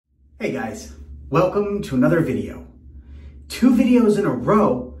Hey guys, welcome to another video. 2 videos in a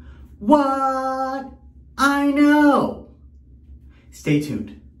row? What? I know. Stay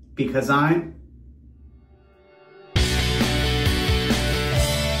tuned because I'm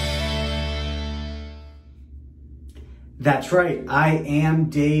That's right, I am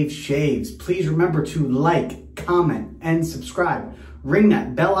Dave Shaves. Please remember to like, comment, and subscribe. Ring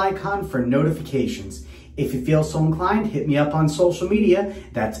that bell icon for notifications. If you feel so inclined, hit me up on social media.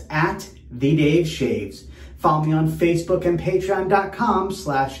 That's at @TheDaveShaves. Follow me on Facebook and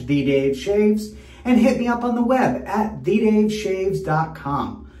patreon.com/TheDaveShaves. And hit me up on the web at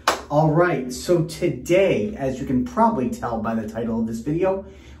TheDaveShaves.com. All right, so today, as you can probably tell by the title of this video,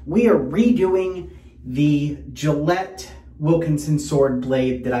 we are redoing the Gillette Wilkinson Sword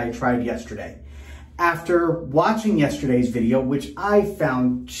Blade that I tried yesterday. After watching yesterday's video, which I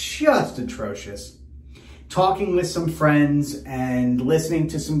found just atrocious, talking with some friends and listening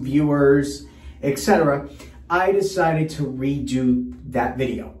to some viewers, etc., I decided to redo that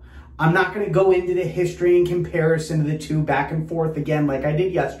video. I'm not going to go into the history and comparison of the two back and forth again like I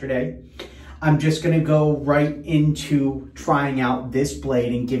did yesterday. I'm just going to go right into trying out this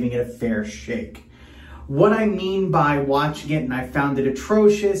blade and giving it a fair shake. What I mean by watching it and I found it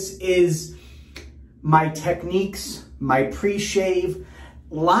atrocious is my techniques, my pre-shave,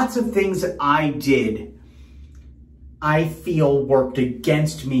 lots of things that I did I feel worked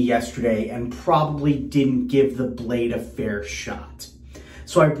against me yesterday and probably didn't give the blade a fair shot.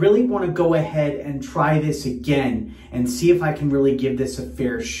 So I really want to go ahead and try this again and see if I can really give this a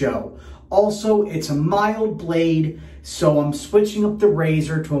fair show. Also, it's a mild blade, so I'm switching up the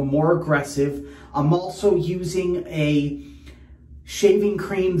razor to a more aggressive. I'm also using a shaving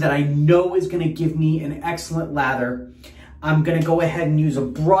cream that I know is going to give me an excellent lather. I'm going to go ahead and use a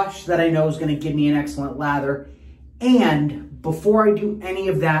brush that I know is going to give me an excellent lather. And before I do any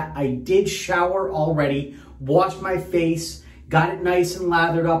of that, I did shower already, washed my face, got it nice and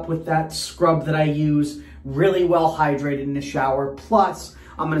lathered up with that scrub that I use, really well hydrated in the shower. Plus,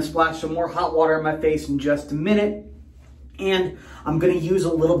 I'm going to splash some more hot water on my face in just a minute. And I'm going to use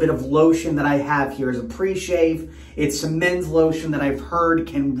a little bit of lotion that I have here as a pre-shave. It's some men's lotion that I've heard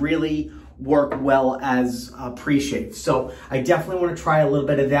can really work well as a pre-shave. So I definitely want to try a little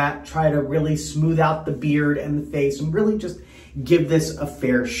bit of that, try to really smooth out the beard and the face and really just give this a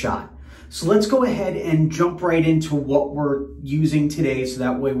fair shot. So let's go ahead and jump right into what we're using today so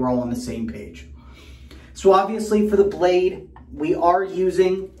that way we're all on the same page. So obviously for the blade, we are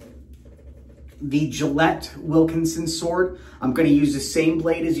using the Gillette Wilkinson Sword. I'm going to use the same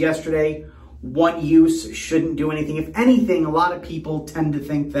blade as yesterday. One use shouldn't do anything. If anything, a lot of people tend to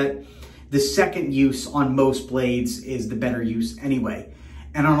think that the second use on most blades is the better use anyway.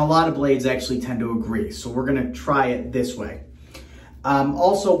 And on a lot of blades, I actually tend to agree. So we're going to try it this way.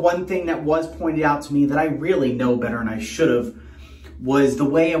 Also, one thing that was pointed out to me that I really know better and I should have was the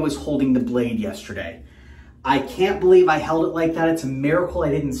way I was holding the blade yesterday. I can't believe I held it like that. It's a miracle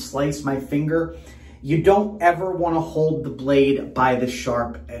I didn't slice my finger. You don't ever want to hold the blade by the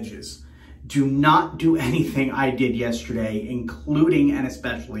sharp edges. Do not do anything I did yesterday, including and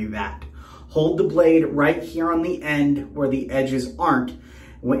especially that. Hold the blade right here on the end where the edges aren't.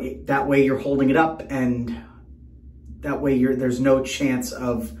 That way you're holding it up and that way there's no chance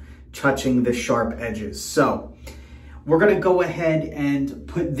of touching the sharp edges. So we're going to go ahead and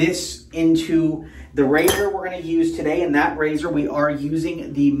put this into the razor we're going to use today. And that razor, we are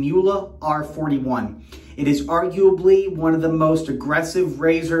using the Muhle R41. It is arguably one of the most aggressive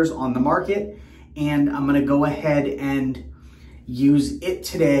razors on the market. And I'm going to go ahead and use it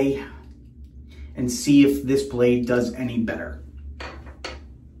today and see if this blade does any better.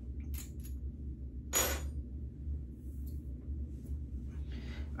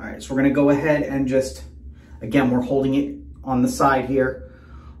 All right, so we're going to go ahead and just, again, we're holding it on the side here.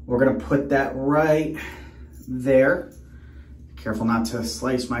 We're going to put that right there. Careful not to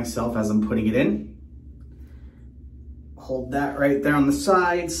slice myself as I'm putting it in. Hold that right there on the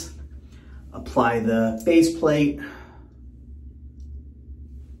sides. Apply the base plate.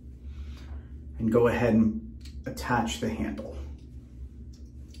 And go ahead and attach the handle.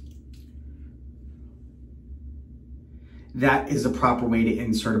 That is the proper way to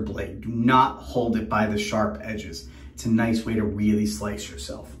insert a blade. Do not hold it by the sharp edges. It's a nice way to really slice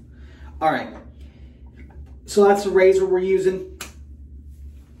yourself. All right, so that's the razor we're using.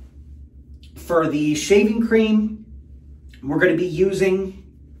 For the shaving cream, we're going to be using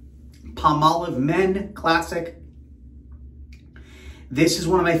Palmolive Men Classic. This is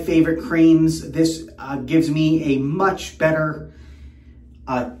one of my favorite creams. This gives me a much better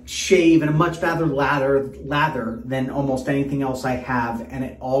shave and a much better lather than almost anything else I have, and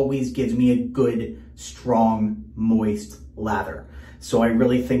it always gives me a good, strong, moist lather. So I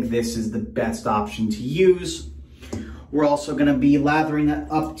really think this is the best option to use. We're also gonna be lathering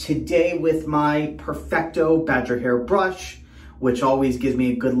it up today with my Perfecto Badger Hair Brush, which always gives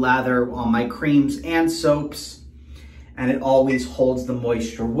me a good lather on my creams and soaps, and it always holds the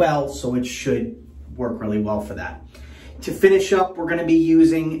moisture well, so it should work really well for that. To finish up, we're gonna be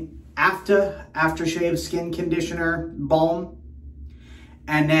using Aftershave Skin Conditioner Balm,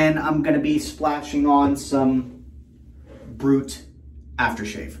 and then I'm gonna be splashing on some Brut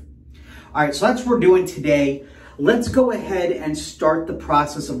Aftershave. All right, so that's what we're doing today. Let's go ahead and start the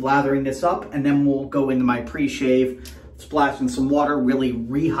process of lathering this up, and then we'll go into my pre-shave, splashing some water, really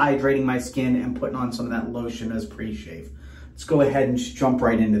rehydrating my skin and putting on some of that lotion as pre-shave. Let's go ahead and just jump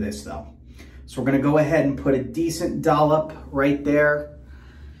right into this though. So we're gonna go ahead and put a decent dollop right there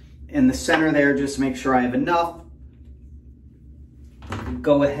in the center there, just to make sure I have enough.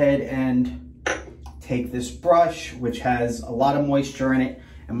 Go ahead and take this brush, which has a lot of moisture in it,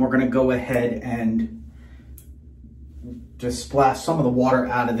 and we're gonna go ahead and just splash some of the water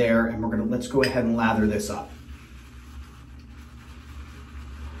out of there, and let's go ahead and lather this up.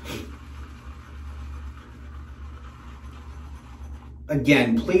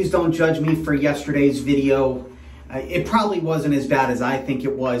 Again, please don't judge me for yesterday's video. It probably wasn't as bad as I think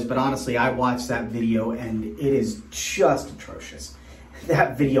it was, but honestly, I watched that video and it is just atrocious.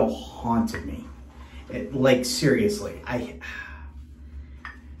 That video haunted me. Like seriously, I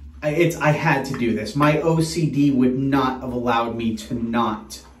had to do this. My OCD would not have allowed me to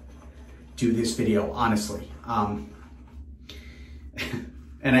not do this video, honestly. And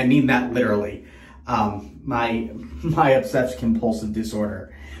I mean that literally. My obsessive compulsive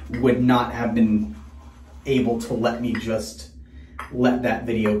disorder would not have been able to let me just let that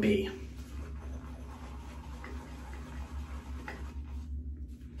video be.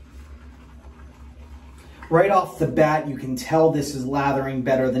 Right off the bat, you can tell this is lathering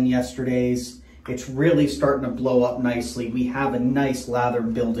better than yesterday's. It's really starting to blow up nicely. We have a nice lather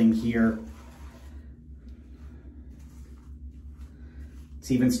building here. It's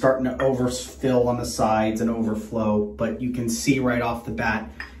even starting to overfill on the sides and overflow, but you can see right off the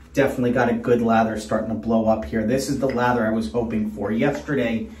bat, definitely got a good lather starting to blow up here. This is the lather I was hoping for.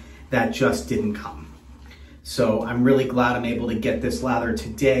 Yesterday, that just didn't come. So I'm really glad I'm able to get this lather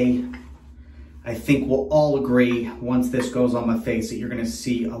today. I think we'll all agree once this goes on my face that you're gonna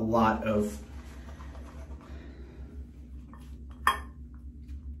see a lot of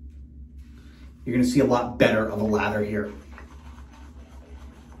better of a lather here.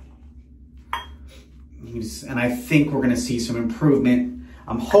 And I think we're gonna see some improvement.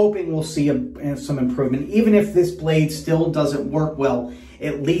 I'm hoping we'll see some improvement. Even if this blade still doesn't work well,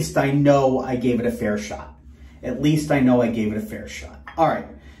 at least I know I gave it a fair shot. At least I know I gave it a fair shot. All right,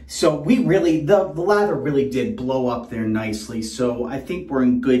 so the lather really did blow up there nicely. So I think we're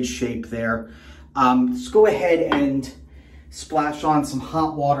in good shape there. Let's go ahead and splash on some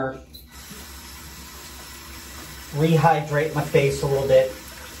hot water. Rehydrate my face a little bit.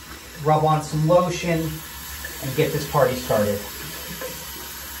 Rub on some lotion and get this party started.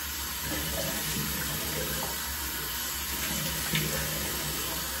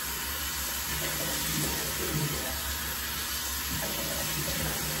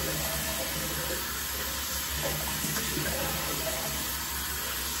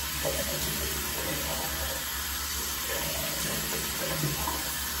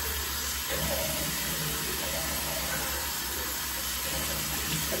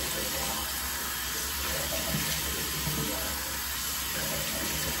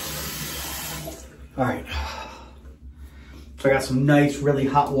 All right, so I got some nice, really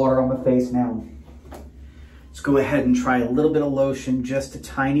hot water on my face now. Let's go ahead and try a little bit of lotion, just a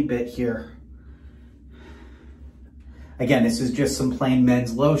tiny bit here. Again, this is just some plain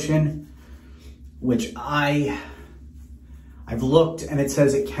men's lotion, which I've looked and it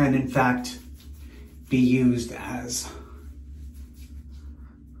says it can in fact be used as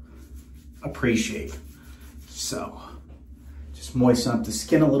a pre-shave. So just moisten up the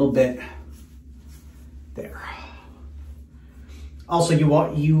skin a little bit. There. Also,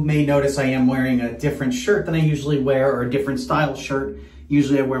 you may notice I am wearing a different shirt than I usually wear, or a different style shirt.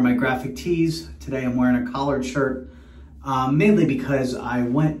 Usually I wear my graphic tees. Today I'm wearing a collared shirt, mainly because I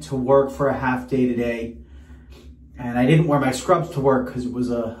went to work for a half day today, and I didn't wear my scrubs to work because it was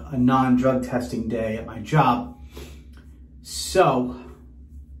a non-drug testing day at my job. So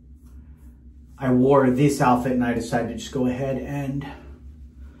I wore this outfit and I decided to just go ahead and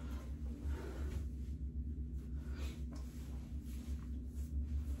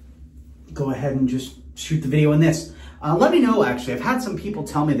go ahead and just shoot the video in this. Let me know, actually. I've had some people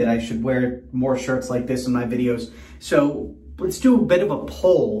tell me that I should wear more shirts like this in my videos. So let's do a bit of a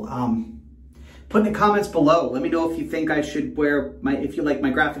poll. Put in the comments below. Let me know if you think I should wear if you like my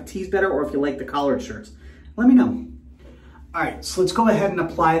graphic tees better or if you like the collared shirts. Let me know. All right, so let's go ahead and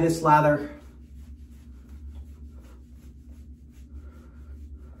apply this lather.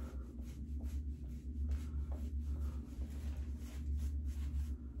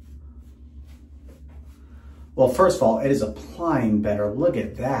 Well, first of all, it is applying better. Look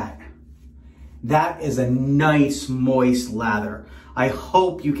at that. That is a nice, moist lather. I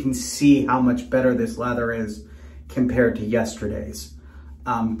hope you can see how much better this lather is compared to yesterday's.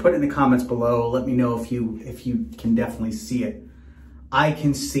 Put it in the comments below. Let me know if you can definitely see it. I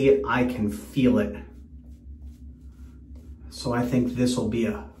can see it. I can feel it. So I think this will be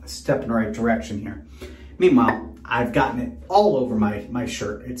a step in the right direction here. Meanwhile, I've gotten it all over my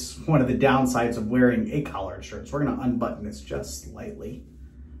shirt. It's one of the downsides of wearing a collared shirt. So we're gonna unbutton this just slightly.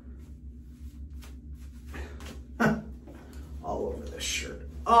 All over this shirt,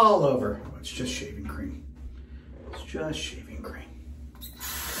 all over. Oh, it's just shaving cream. It's just shaving cream.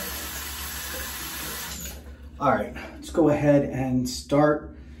 All right, let's go ahead and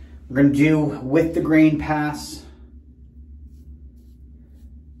start. We're gonna do with the grain pass.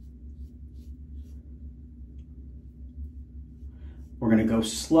 We're gonna go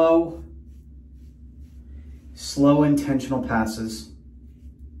slow intentional passes.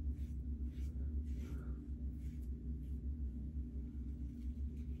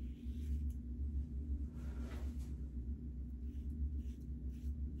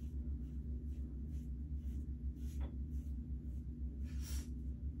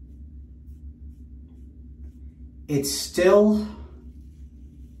 It still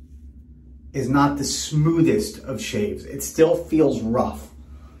is not the smoothest of shaves. It still feels rough.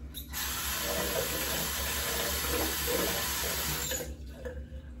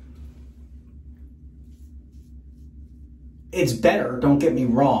 It's better, don't get me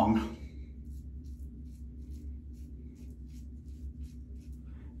wrong.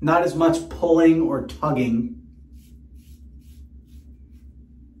 Not as much pulling or tugging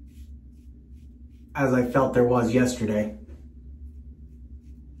as I felt there was yesterday.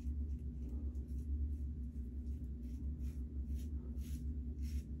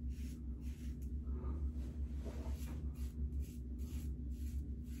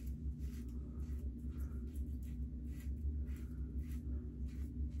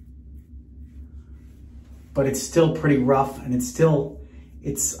 But it's still pretty rough, and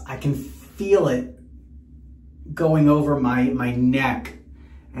I can feel it going over my neck,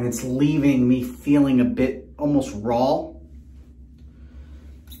 and it's leaving me feeling a bit almost raw.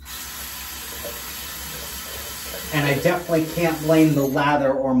 And I definitely can't blame the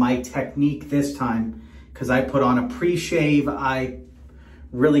lather or my technique this time, because I put on a pre-shave. I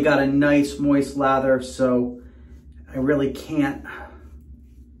really got a nice moist lather, so I really can't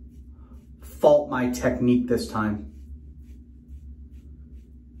fault my technique this time.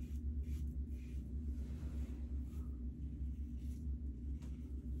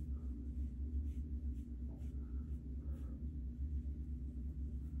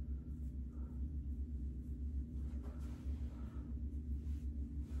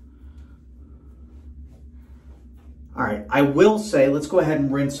 All right, I will say, let's go ahead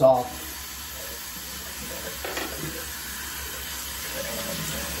and rinse off.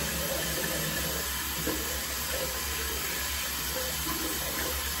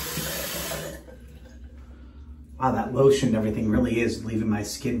 Wow, that lotion and everything really is leaving my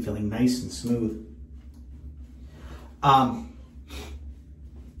skin feeling nice and smooth.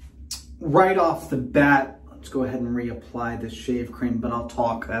 Right off the bat, let's go ahead and reapply this shave cream, but I'll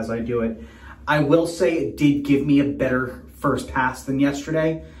talk as I do it. I will say it did give me a better first pass than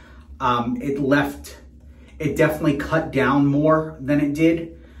yesterday. It definitely cut down more than it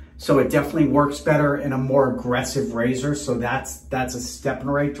did. So it definitely works better in a more aggressive razor. So that's a step in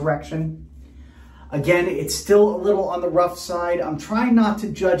the right direction. Again, it's still a little on the rough side. I'm trying not to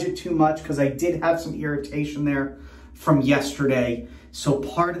judge it too much because I did have some irritation there from yesterday. So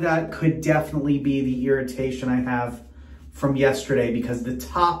part of that could definitely be the irritation I have from yesterday because the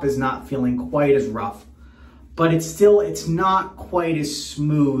top is not feeling quite as rough. But it's not quite as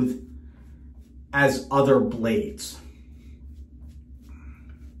smooth as other blades.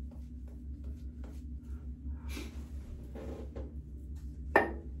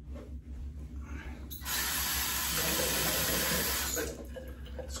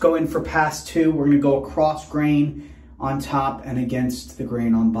 Go in for pass 2. We're going to go across grain on top and against the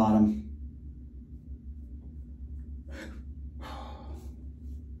grain on bottom.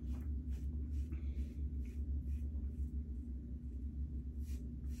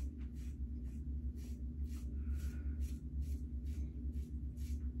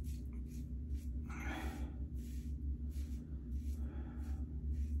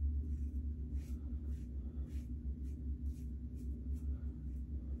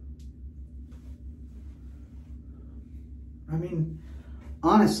 I mean,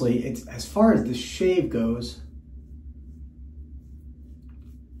 honestly, it's as far as the shave goes,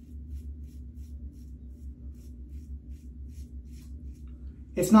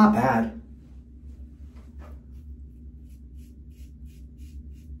 it's not bad.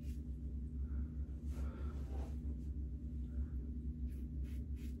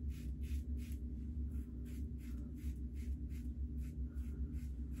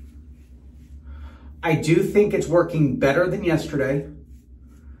 I do think it's working better than yesterday.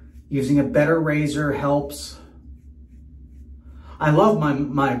 Using a better razor helps. I love my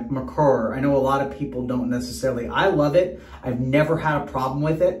Muhle. I know a lot of people don't necessarily. I love it. I've never had a problem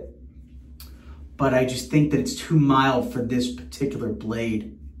with it. But I just think that it's too mild for this particular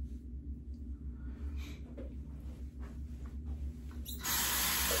blade.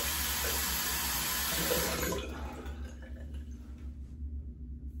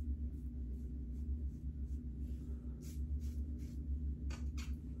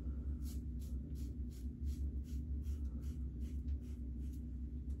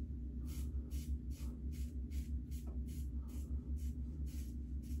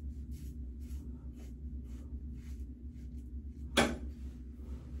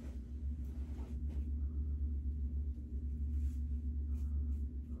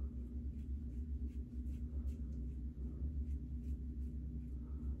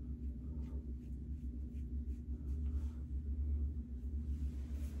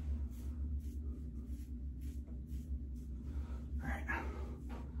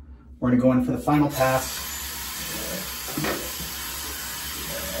 We're gonna go in for the final pass.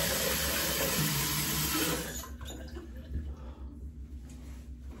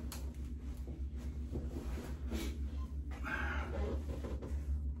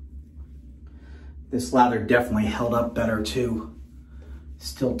 This lather definitely held up better too.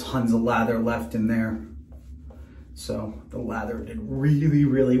 Still tons of lather left in there. So the lather did really,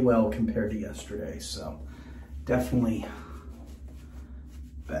 really well compared to yesterday. So definitely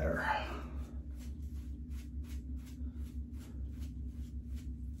better.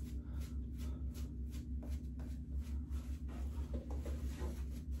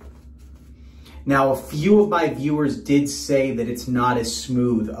 Now, a few of my viewers did say that it's not as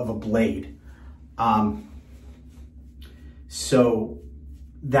smooth of a blade. So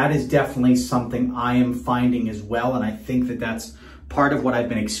that is definitely something I am finding as well. And I think that that's part of what I've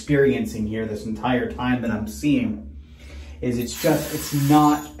been experiencing here this entire time that I'm seeing. Is it's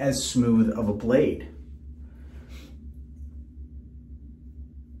not as smooth of a blade.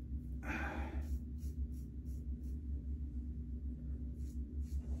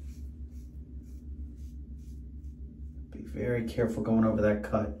 Be very careful going over that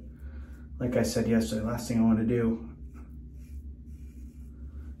cut. Like I said yesterday, last thing I want to do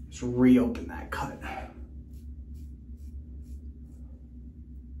is reopen that cut.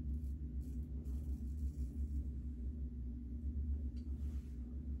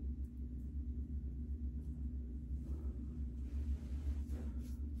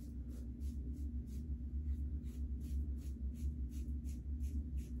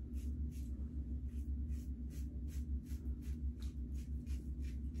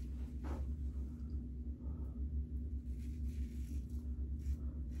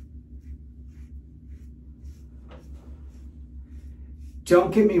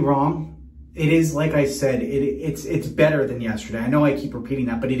 Don't get me wrong. It is, like I said, it's better than yesterday. I know I keep repeating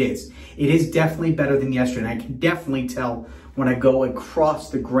that, but it is. It is definitely better than yesterday. And I can definitely tell when I go across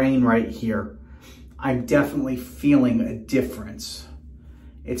the grain right here, I'm definitely feeling a difference.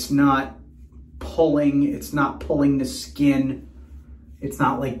 It's not pulling the skin. It's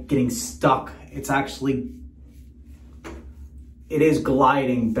not like getting stuck. It's actually, it is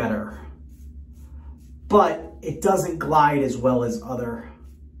gliding better. But it doesn't glide as well as other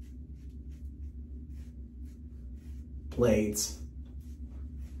blades.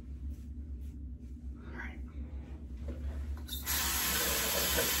 All right.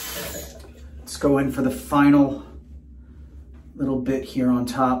 Let's go in for the final little bit here on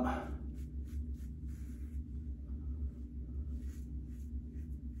top.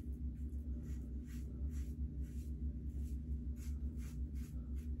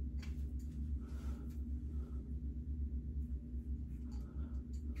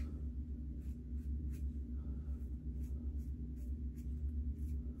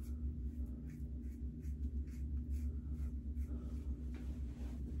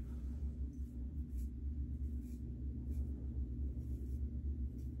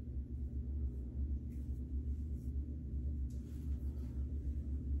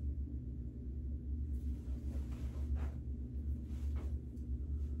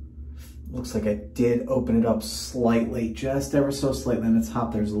 Looks like I did open it up slightly, just ever so slightly on the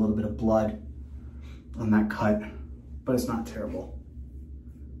top. There's a little bit of blood on that cut, but it's not terrible.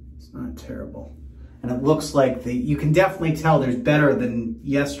 It's not terrible. And it looks like you can definitely tell there's better than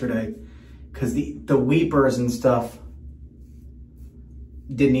yesterday, because the weepers and stuff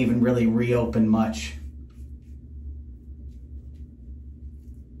didn't even really reopen much.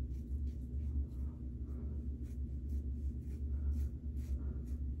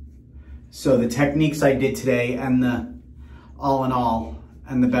 So the techniques I did today and the all in all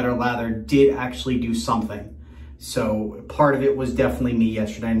and the better lather did actually do something. So part of it was definitely me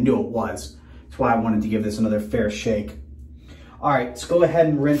yesterday. I knew it was. That's why I wanted to give this another fair shake. All right, let's go ahead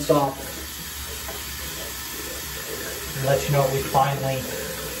and rinse off and let you know what we finally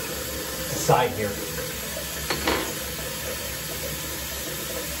decide here.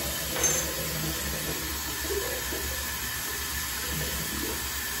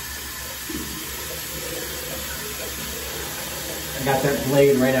 I got that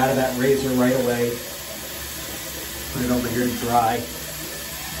blade right out of that razor right away. Put it over here to dry.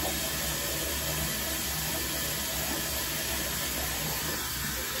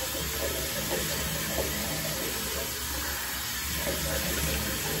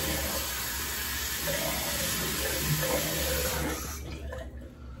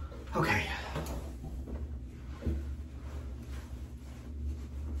 Okay.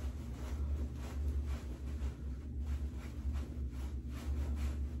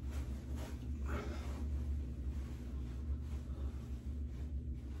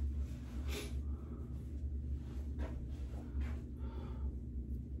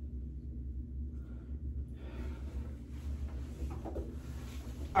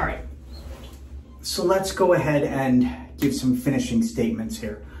 All right, so let's go ahead and give some finishing statements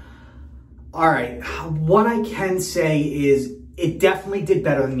here. All right, what I can say is it definitely did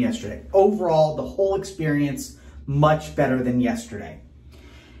better than yesterday. Overall, the whole experience, much better than yesterday.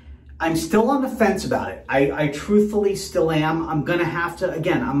 I'm still on the fence about it. I truthfully still am. I'm gonna have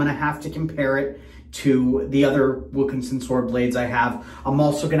to compare it to the other Wilkinson Sword Blades I have. I'm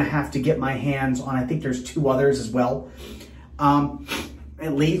also gonna have to get my hands on, I think there's 2 others as well.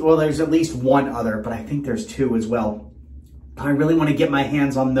 There's at least 1 other, but I think there's 2 as well. I really want to get my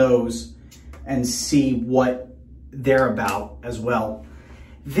hands on those and see what they're about as well.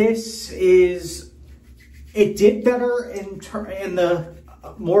 It did better in the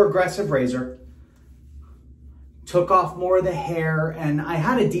more aggressive razor. Took off more of the hair, and I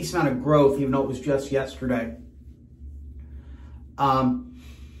had a decent amount of growth, even though it was just yesterday.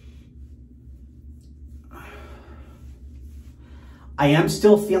 I am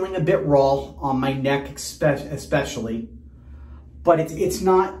still feeling a bit raw on my neck especially, but it's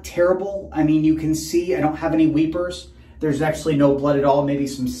not terrible. I mean, you can see I don't have any weepers. There's actually no blood at all, maybe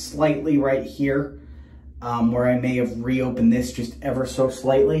some slightly right here where I may have reopened this just ever so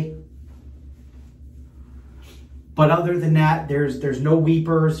slightly. But other than that, there's no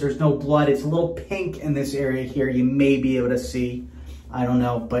weepers, there's no blood. It's a little pink in this area here. You may be able to see, I don't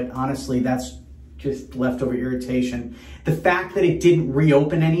know, but honestly, that's just leftover irritation. The fact that it didn't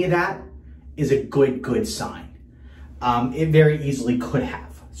reopen any of that is a good sign. It very easily could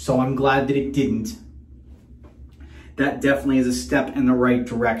have, so I'm glad that it didn't. That definitely is a step in the right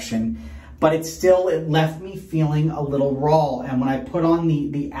direction, but it left me feeling a little raw. And when I put on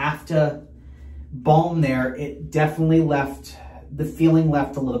the Afta balm there, it definitely the feeling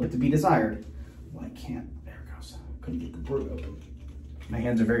left a little bit to be desired. Well, I can't, there it goes. Couldn't get the Brut open. My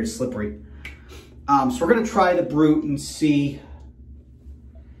hands are very slippery. So we're gonna try the Brut and see.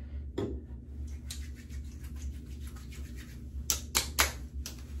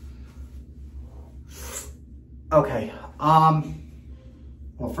 Okay,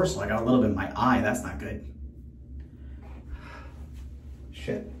 well, first of all, I got a little bit in my eye. That's not good.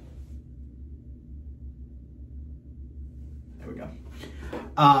 Shit. There we go.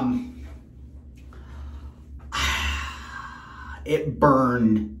 It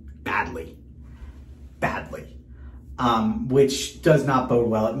burned badly, which does not bode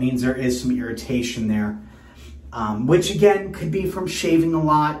well. It means there is some irritation there, which again could be from shaving a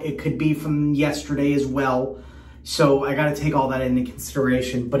lot. It could be from yesterday as well. So I got to take all that into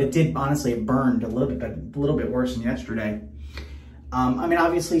consideration. But it did, honestly, it burned a little bit worse than yesterday. I mean,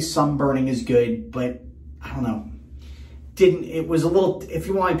 obviously some burning is good, but I don't know. It was a little, if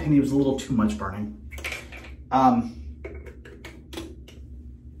you want my opinion, it was a little too much burning.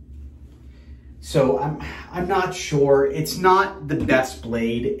 So I'm not sure. It's not the best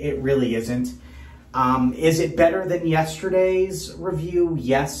blade. It really isn't. Is it better than yesterday's review?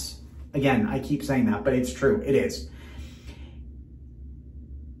 Yes. Again, I keep saying that, but it's true. It is.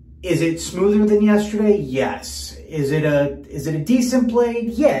 Is it smoother than yesterday? Yes. Is it a decent blade?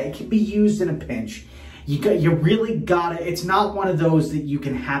 Yeah, it can be used in a pinch. You really gotta, it's not one of those that you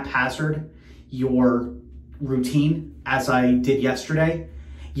can haphazard your routine as I did yesterday.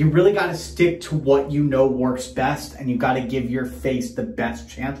 You really gotta stick to what you know works best, and you gotta give your face the best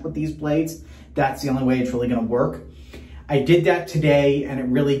chance with these blades. That's the only way it's really gonna work. I did that today, and it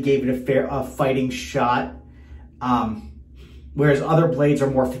really gave it a fighting shot. Whereas other blades are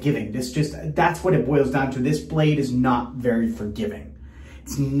more forgiving. That's what it boils down to. This blade is not very forgiving.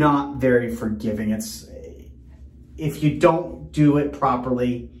 It's not very forgiving. If you don't do it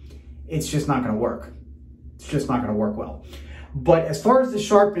properly, it's just not gonna work. It's just not gonna work well. But as far as the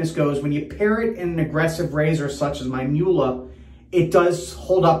sharpness goes, when you pair it in an aggressive razor such as my Muhle, it does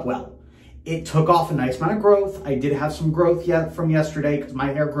hold up well. It took off a nice amount of growth. I did have some growth from yesterday because my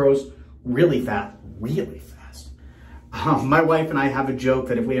hair grows really fast, really fast. My wife and I have a joke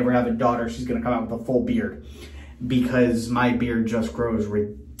that if we ever have a daughter, she's gonna come out with a full beard because my beard just grows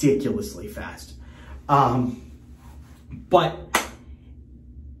ridiculously fast.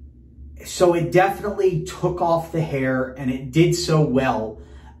 So it definitely took off the hair, and it did so well.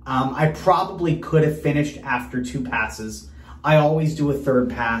 I probably could have finished after 2 passes. I always do a 3rd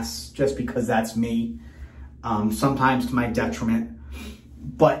pass just because that's me, sometimes to my detriment,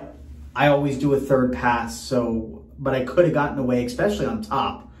 but I always do a 3rd pass. But I could have gotten away, especially on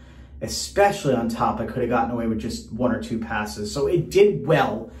top, I could have gotten away with just 1 or 2 passes. So it did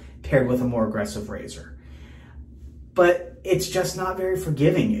well paired with a more aggressive razor. But it's just not very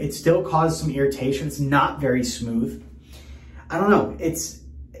forgiving. It still causes some irritation. It's not very smooth. I don't know.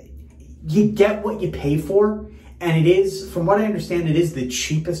 You get what you pay for. And it is, from what I understand, it is the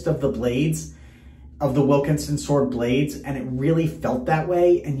cheapest of the blades, of the Wilkinson Sword Blades. And it really felt that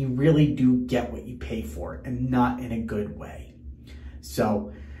way. And you really do get what you pay for, and not in a good way.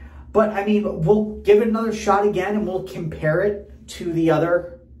 So, but I mean, we'll give it another shot again, and we'll compare it to the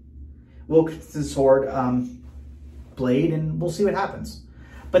other Wilkinson Sword blade, and we'll see what happens.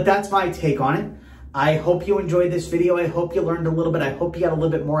 But that's my take on it. I hope you enjoyed this video. I hope you learned a little bit. I hope you got a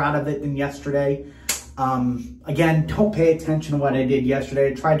little bit more out of it than yesterday. Again, don't pay attention to what I did yesterday.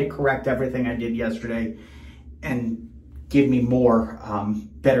 I tried to correct everything I did yesterday and give me more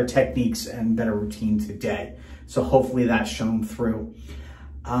better techniques and better routine today. So hopefully that's shown through.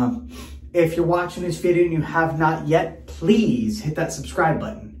 If you're watching this video and you have not yet, please hit that subscribe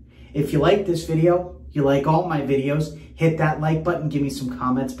button. If you like this video, you like all my videos, hit that like button, give me some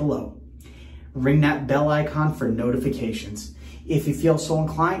comments below. Ring that bell icon for notifications. If you feel so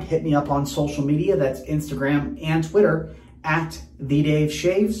inclined, hit me up on social media. That's Instagram and Twitter at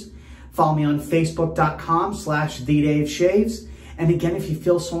TheDaveShaves. Follow me on Facebook.com/TheDaveShaves. And again, if you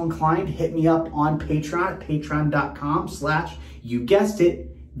feel so inclined, hit me up on Patreon at Patreon.com/ you guessed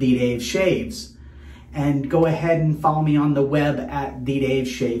it, TheDaveShaves. And go ahead and follow me on the web at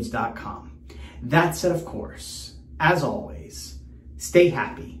TheDaveShaves.com. That said, of course, as always, stay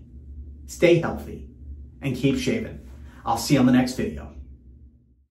happy, stay healthy, and keep shaving. I'll see you on the next video.